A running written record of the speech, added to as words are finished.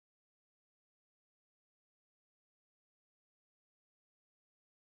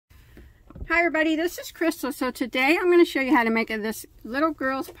Hi everybody, this is Crystal. So today I'm going to show you how to make this little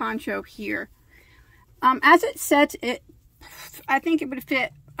girl's poncho here. As it sets, I think it would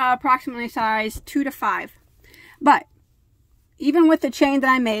fit approximately size 2 to 5. But even with the chain that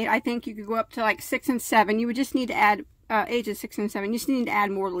I made, I think you could go up to like 6 and 7. You would just need to add ages 6 and 7. You just need to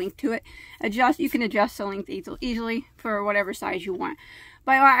add more length to it. You can adjust the length easily for whatever size you want.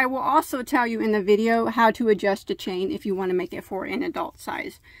 But I will also tell you in the video how to adjust the chain if you want to make it for an adult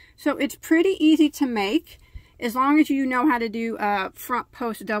size. So it's pretty easy to make as long as you know how to do front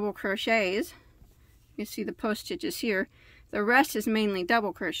post double crochets. You see the post stitches here. The rest is mainly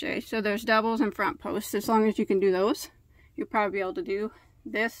double crochet. So there's doubles and front posts. As long as you can do those, you'll probably be able to do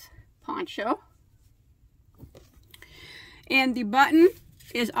this poncho. And the button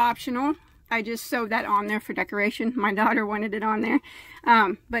is optional. I just sewed that on there for decoration. My daughter wanted it on there.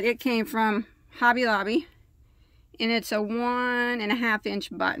 But it came from Hobby Lobby. And it's a 1.5 inch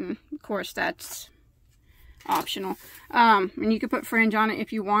button. Of course, that's optional. And you can put fringe on it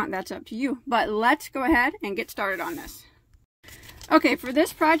if you want. That's up to you. But let's go ahead and get started on this. Okay, for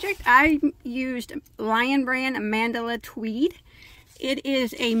this project, I used Lion Brand Mandala Tweed. It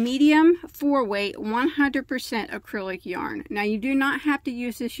is a medium 4-weight, 100% acrylic yarn. Now, you do not have to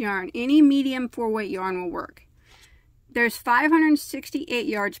use this yarn. Any medium 4-weight yarn will work. There's 568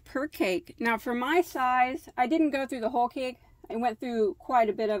 yards per cake. Now, for my size, I didn't go through the whole cake. I went through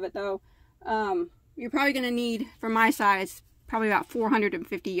quite a bit of it, though. You're probably going to need, for my size, probably about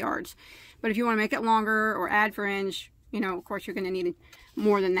 450 yards. But if you want to make it longer or add fringe, you know, of course, you're going to need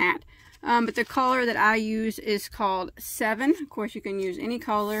more than that. But the color that I use is called 7. Of course, you can use any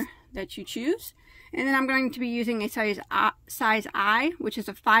color that you choose. And then I'm going to be using a size I, which is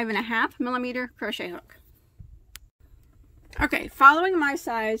a 5.5 millimeter crochet hook. Okay, following my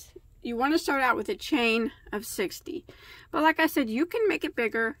size, you want to start out with a chain of 60. But like I said, you can make it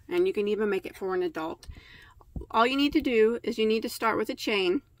bigger, and you can even make it for an adult. All you need to do is you need to start with a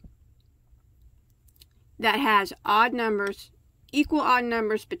chain that has odd numbers, equal odd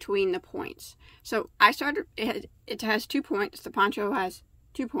numbers between the points. So I started, it has 2 points. The poncho has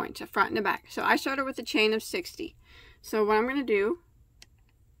 2 points, a front and a back. So I started with a chain of 60. So what I'm going to do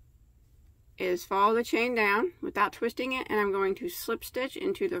is follow the chain down without twisting it, and I'm going to slip stitch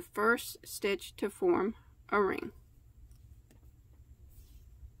into the first stitch to form a ring.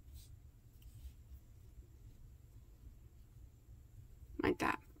 Like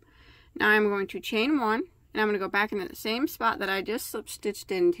that. Now I'm going to chain 1, and I'm going to go back into the same spot that I just slip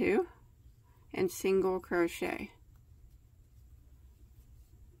stitched into and single crochet.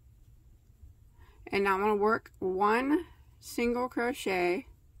 And now I'm going to work 1 single crochet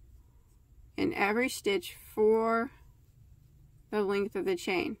in every stitch for the length of the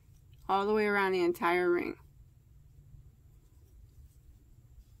chain, all the way around the entire ring.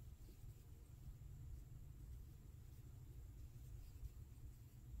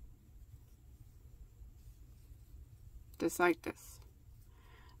 Just like this.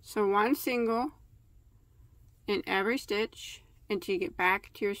 So 1 single in every stitch until you get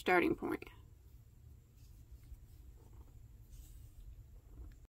back to your starting point.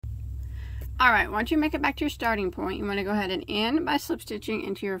 Alright, once you make it back to your starting point, you want to go ahead and end by slip stitching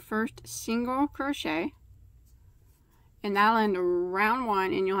into your first single crochet. And that'll end round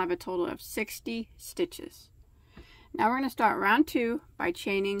 1, and you'll have a total of 60 stitches. Now we're going to start round 2 by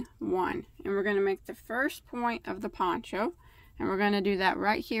chaining 1. And we're going to make the first point of the poncho. And we're going to do that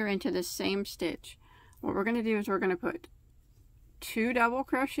right here into the same stitch. What we're going to do is we're going to put 2 double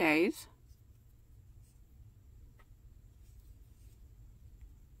crochets.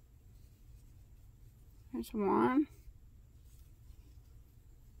 There's 1,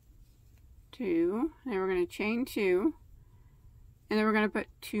 2, and we're going to chain 2, and then we're going to put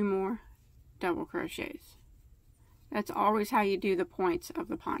 2 more double crochets. That's always how you do the points of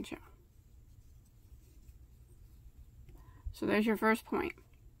the poncho. So there's your first point.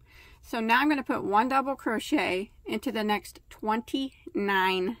 So now I'm going to put 1 double crochet into the next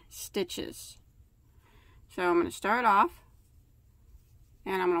 29 stitches. So I'm going to start off,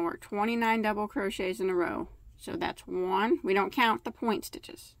 and I'm going to work 29 double crochets in a row. So that's 1. We don't count the point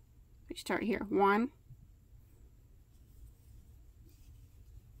stitches. We start here. 1,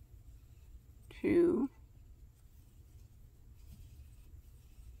 2,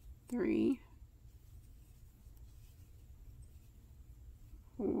 3,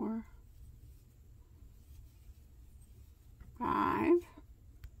 4, 5.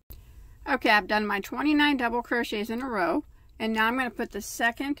 Okay, I've done my 29 double crochets in a row. And now I'm going to put the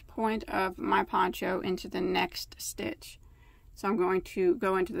second point of my poncho into the next stitch. So I'm going to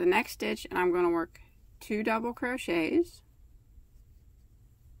go into the next stitch, and I'm going to work 2 double crochets.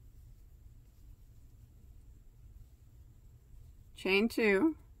 chain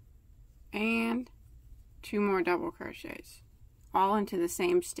 2, and 2 more double crochets, all into the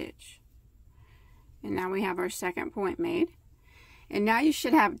same stitch. And now we have our second point made. And now you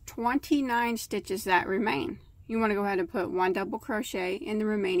should have 29 stitches that remain. You want to go ahead and put 1 double crochet in the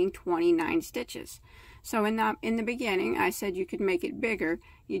remaining 29 stitches. So in the beginning, I said you could make it bigger.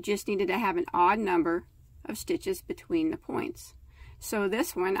 You just needed to have an odd number of stitches between the points. So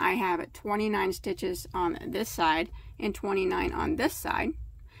this one, I have 29 stitches on this side and 29 on this side.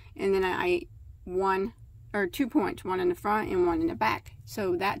 And then I 2 points, 1 in the front and 1 in the back.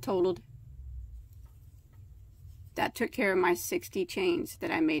 So that took care of my 60 chains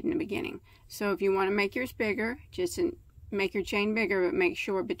that I made in the beginning. So if you want to make yours bigger, just make your chain bigger, but make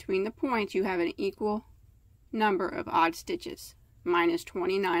sure between the points you have an equal number of odd stitches. Mine is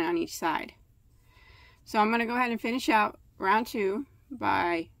 29 on each side. So I'm going to go ahead and finish out round 2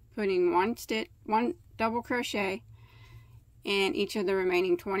 by putting 1 double crochet in each of the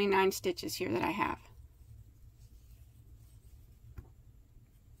remaining 29 stitches here that I have.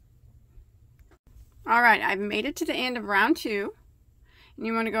 Alright, I've made it to the end of round 2, and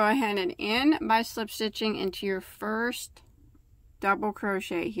you want to go ahead and end by slip stitching into your first double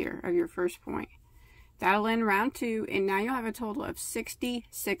crochet here of your first point. That'll end round 2, and now you'll have a total of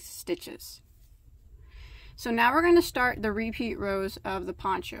 66 stitches. So now we're going to start the repeat rows of the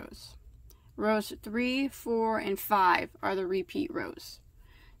ponchos. Rows 3, 4, and 5 are the repeat rows.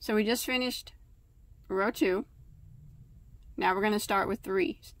 So we just finished row 2. Now we're going to start with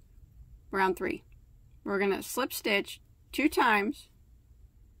round 3. We're going to slip stitch 2 times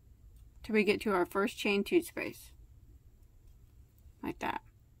till we get to our first chain 2 space. Like that.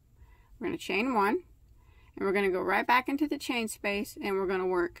 We're going to chain 1, and we're going to go right back into the chain space, and we're going to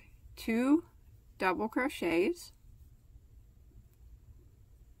work 2 double crochets,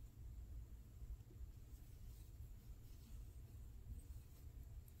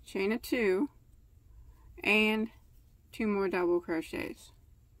 chain of 2, and 2 more double crochets.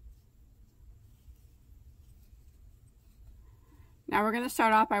 Now we're going to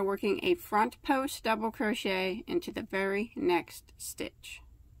start off by working a front post double crochet into the very next stitch.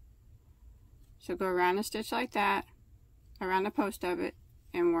 So go around a stitch like that, around the post of it,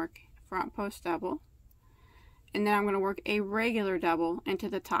 and work front post double. And then I'm going to work a regular double into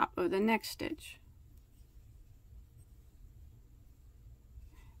the top of the next stitch.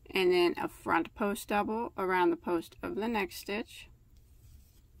 And then a front post double around the post of the next stitch.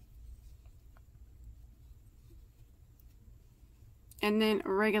 And then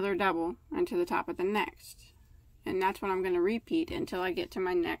a regular double into the top of the next. And that's what I'm going to repeat until I get to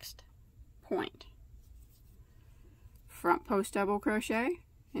my next point. Front post double crochet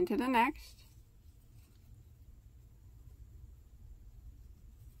into the next.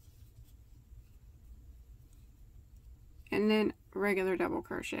 And then regular double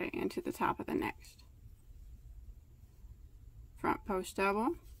crochet into the top of the next. Front post double.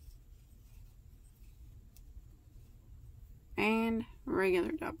 And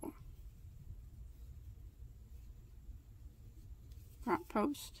regular double. Front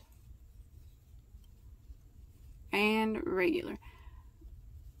post and regular.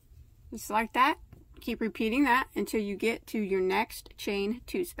 Just like that. Keep repeating that until you get to your next chain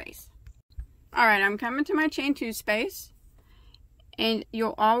 2 space. Alright, I'm coming to my chain 2 space, and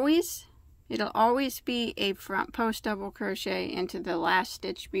it'll always be a front post double crochet into the last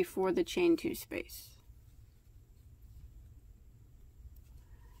stitch before the chain 2 space.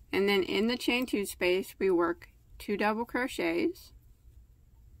 And then in the chain 2 space, we work 2 double crochets,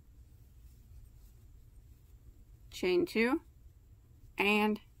 chain 2,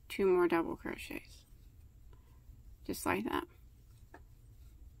 and 2 more double crochets. Just like that.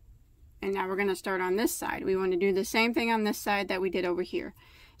 And now we're going to start on this side. We want to do the same thing on this side that we did over here.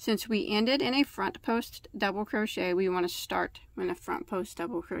 Since we ended in a front post double crochet, we want to start in a front post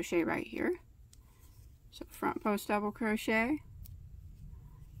double crochet right here. So front post double crochet,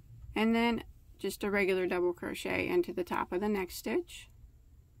 and then just a regular double crochet into the top of the next stitch,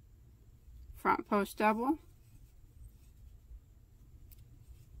 front post double,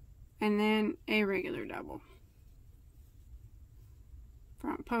 and then a regular double,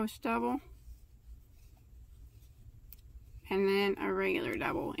 front post double, and then a regular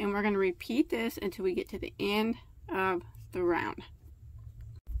double. And we're going to repeat this until we get to the end of the round.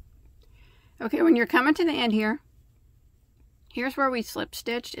 Okay, when you're coming to the end here, here's where we slip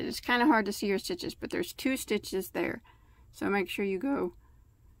stitched. It is kind of hard to see your stitches, but there's 2 stitches there. So make sure you go,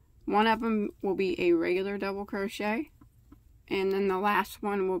 one of them will be a regular double crochet, and then the last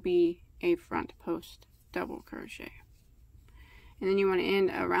one will be a front post double crochet. And then you want to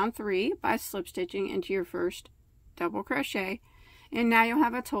end around 3 by slip stitching into your first double crochet. And now you'll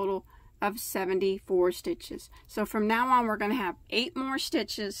have a total of 74 stitches. So from now on, we're going to have 8 more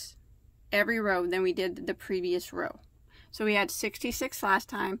stitches every row than we did the previous row. So we had 66 last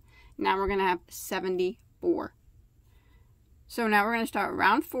time. Now we're going to have 74. So now we're going to start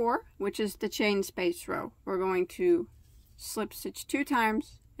round 4, which is the chain space row. We're going to slip stitch 2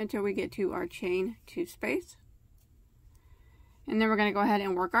 times until we get to our chain 2 space. And then we're going to go ahead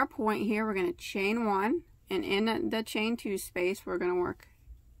and work our point here. We're going to chain 1, and in the chain 2 space, we're going to work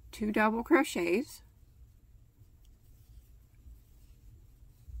 2 double crochets,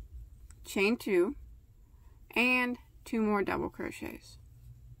 chain 2, and 2 more double crochets.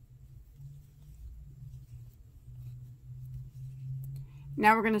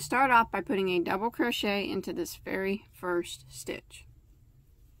 Now we're going to start off by putting a double crochet into this very first stitch.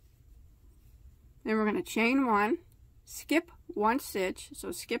 Then we're going to chain 1, skip 1 stitch,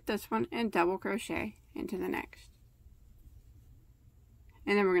 so skip this one, and double crochet into the next.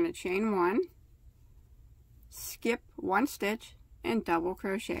 And then we're going to chain 1, skip 1 stitch, and double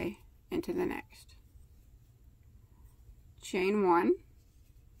crochet into the next. Chain 1,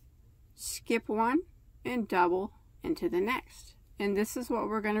 skip 1, and double into the next. And this is what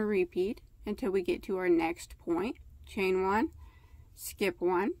we're going to repeat until we get to our next point. Chain 1, skip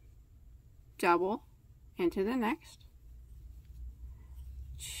 1, double into the next.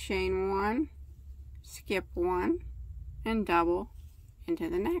 Chain 1, skip 1, and double into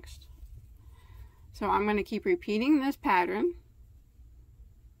the next. So I'm going to keep repeating this pattern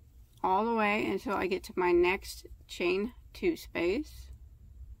all the way until I get to my next chain 2 space.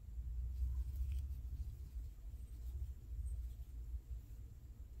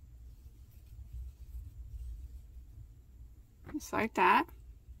 Just like that.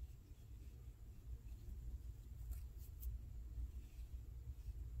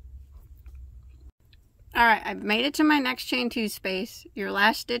 Alright, I've made it to my next chain 2 space. Your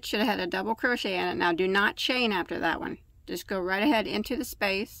last stitch should have had a double crochet in it. Now do not chain after that one. Just go right ahead into the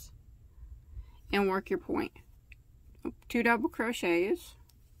space and work your point. 2 double crochets.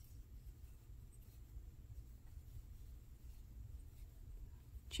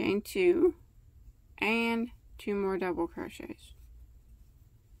 Chain 2 and 2 more double crochets.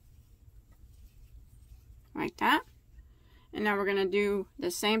 Like that. And now we're going to do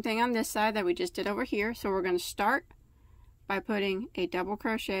the same thing on this side that we just did over here. So we're going to start by putting a double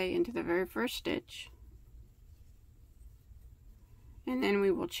crochet into the very first stitch. And then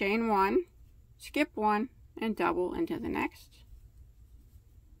we will chain 1, skip 1, and double into the next.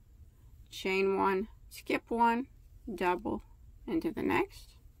 Chain 1, skip 1, double into the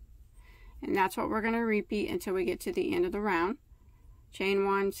next. And that's what we're going to repeat until we get to the end of the round. Chain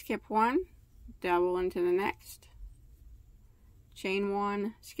 1, skip 1, double into the next. Chain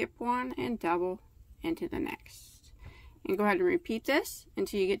 1, skip 1, and double into the next. And go ahead and repeat this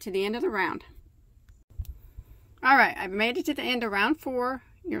until you get to the end of the round. Alright, I've made it to the end of round 4.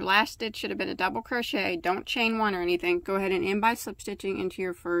 Your last stitch should have been a double crochet. Don't chain 1 or anything. Go ahead and end by slip stitching into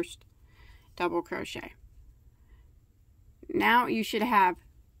your first double crochet. Now you should have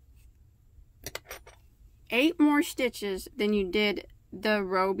 8 more stitches than you did the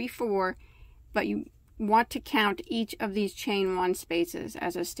row before, but you want to count each of these chain 1 spaces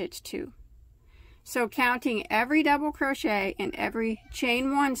as a stitch 2. So counting every double crochet in every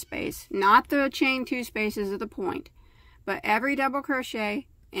chain 1 space, not the chain 2 spaces of the point, but every double crochet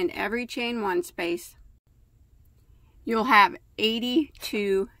in every chain 1 space, you'll have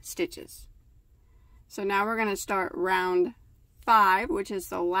 82 stitches. So now we're going to start round 5, which is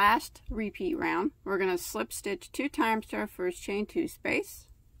the last repeat round. We're going to slip stitch 2 times to our first chain 2 space,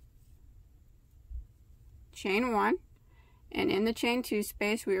 chain 1, and in the chain 2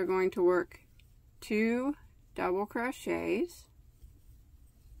 space we are going to work 2 double crochets,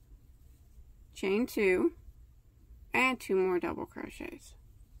 chain 2, and 2 more double crochets.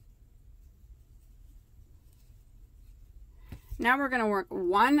 Now we're going to work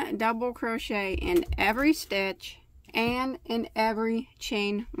 1 double crochet in every stitch and in every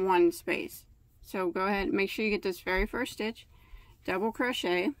chain 1 space. So go ahead and make sure you get this very first stitch, double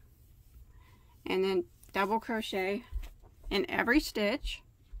crochet, and then double crochet in every stitch.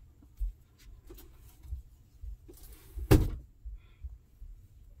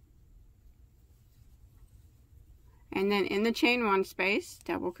 And then in the chain 1 space,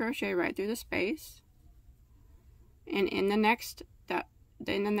 double crochet right through the space. And in the next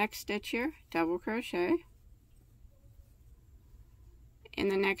stitch here, double crochet. In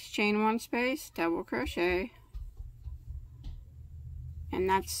the next chain 1 space, double crochet. And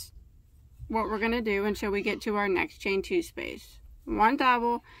that's what we're going to do until we get to our next chain 2 space. 1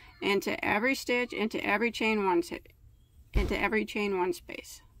 double into every stitch, into every chain 1 into every chain 1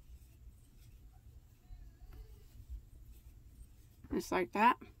 space. Just like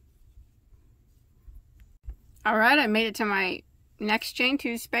that. Alright, I made it to my next chain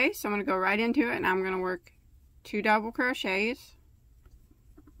 2 space, so I'm going to go right into it and I'm going to work 2 double crochets,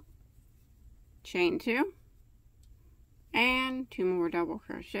 chain 2, and 2 more double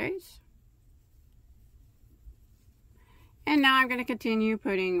crochets. And now I'm going to continue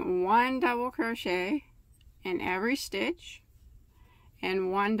putting 1 double crochet in every stitch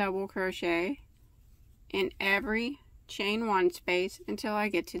and 1 double crochet in every chain 1 space until I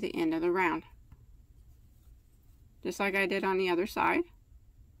get to the end of the round. Just like I did on the other side.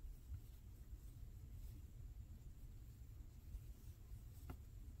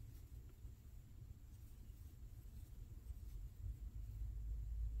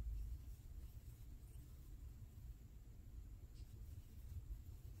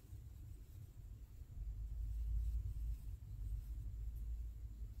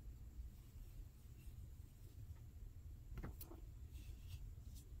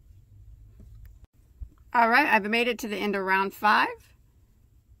 Alright, I've made it to the end of round 5.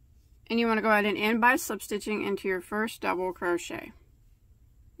 And you want to go ahead and end by slip stitching into your first double crochet.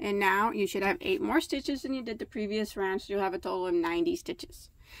 And now you should have 8 more stitches than you did the previous round, so you'll have a total of 90 stitches.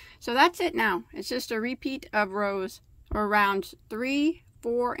 So that's it now. It's just a repeat of rows or rounds 3,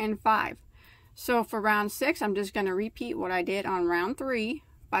 4, and 5. So for round 6, I'm just going to repeat what I did on round 3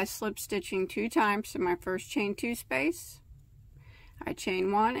 by slip stitching 2 times in my first chain 2 space. I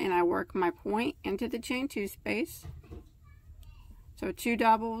chain 1 and I work my point into the chain 2 space. So 2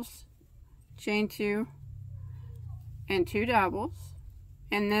 doubles, chain 2, and 2 doubles.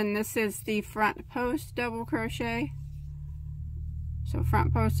 And then this is the front post double crochet. So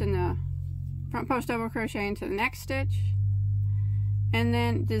front post double crochet into the next stitch. And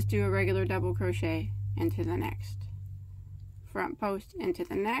then just do a regular double crochet into the next. Front post into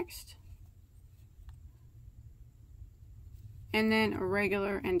the next. And then a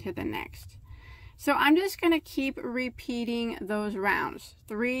regular into the next. So I'm just going to keep repeating those rounds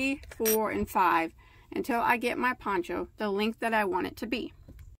 3, 4, and 5 until I get my poncho the length that I want it to be.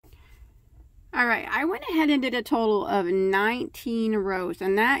 Alright, I went ahead and did a total of 19 rows,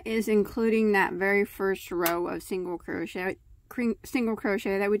 and that is including that very first row of single crochet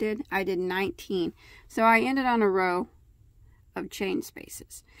that we did. I did 19. So I ended on a row of chain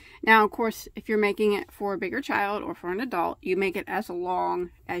spaces. Now, of course, if you're making it for a bigger child or for an adult, you make it as long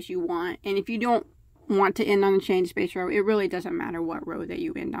as you want. And if you don't want to end on a chain space row, it really doesn't matter what row that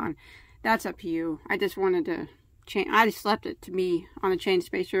you end on. That's up to you. I just wanted to change. I just left it to be on a chain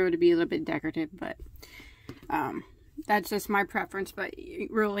space row to be a little bit decorative, but that's just my preference. But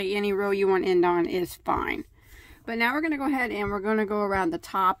really, any row you want to end on is fine. But now we're going to go ahead and we're going to go around the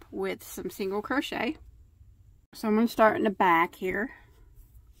top with some single crochet. So I'm going to start in the back here.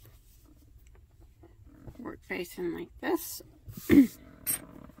 Work facing like this.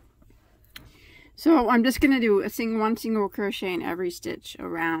 So I'm just going to do one single crochet in every stitch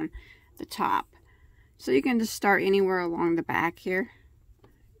around the top. So you can just start anywhere along the back here.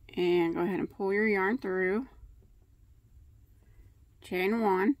 And go ahead and pull your yarn through. Chain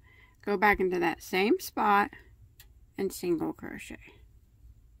 1. Go back into that same spot and single crochet.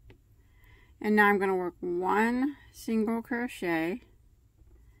 And now I'm going to work 1 single crochet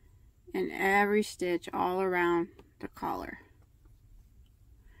in every stitch all around the collar.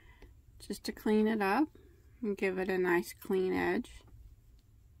 Just to clean it up and give it a nice clean edge.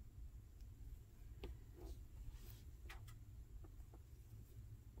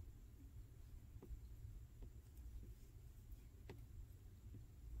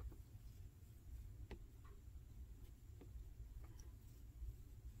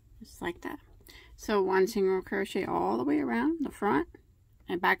 Just like that. So 1 single crochet all the way around the front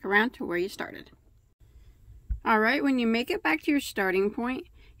and back around to where you started. Alright, when you make it back to your starting point,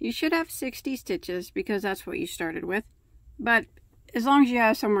 you should have 60 stitches because that's what you started with. But as long as you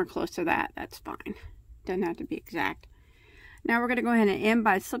have somewhere close to that, that's fine. Doesn't have to be exact. Now we're going to go ahead and end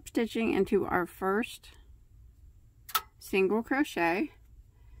by slip stitching into our first single crochet.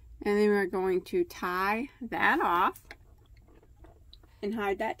 And then we're going to tie that off and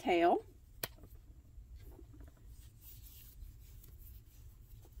hide that tail.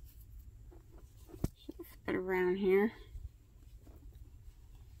 It around here.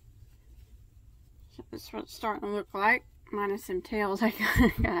 So this is what it's starting to look like, minus some tails I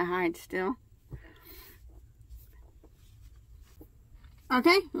gotta hide still.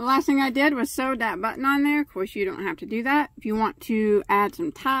 Okay, the last thing I did was sew that button on there. Of course, you don't have to do that. If you want to add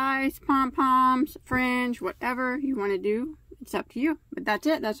some ties, pom-poms, fringe, whatever you want to do, it's up to you. But that's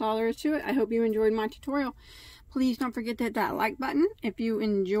it. That's all there is to it. I hope you enjoyed my tutorial. Please don't forget to hit that like button if you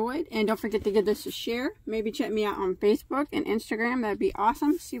enjoyed. And don't forget to give this a share. Maybe check me out on Facebook and Instagram. That'd be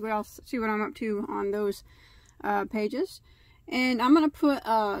awesome. See what I'm up to on those pages. And I'm going to put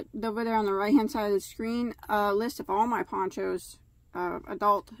over there on the right hand side of the screen a list of all my ponchos,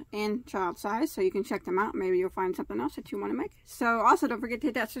 adult and child size, so you can check them out. Maybe you'll find something else that you want to make. So also don't forget to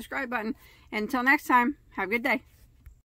hit that subscribe button. And until next time, have a good day.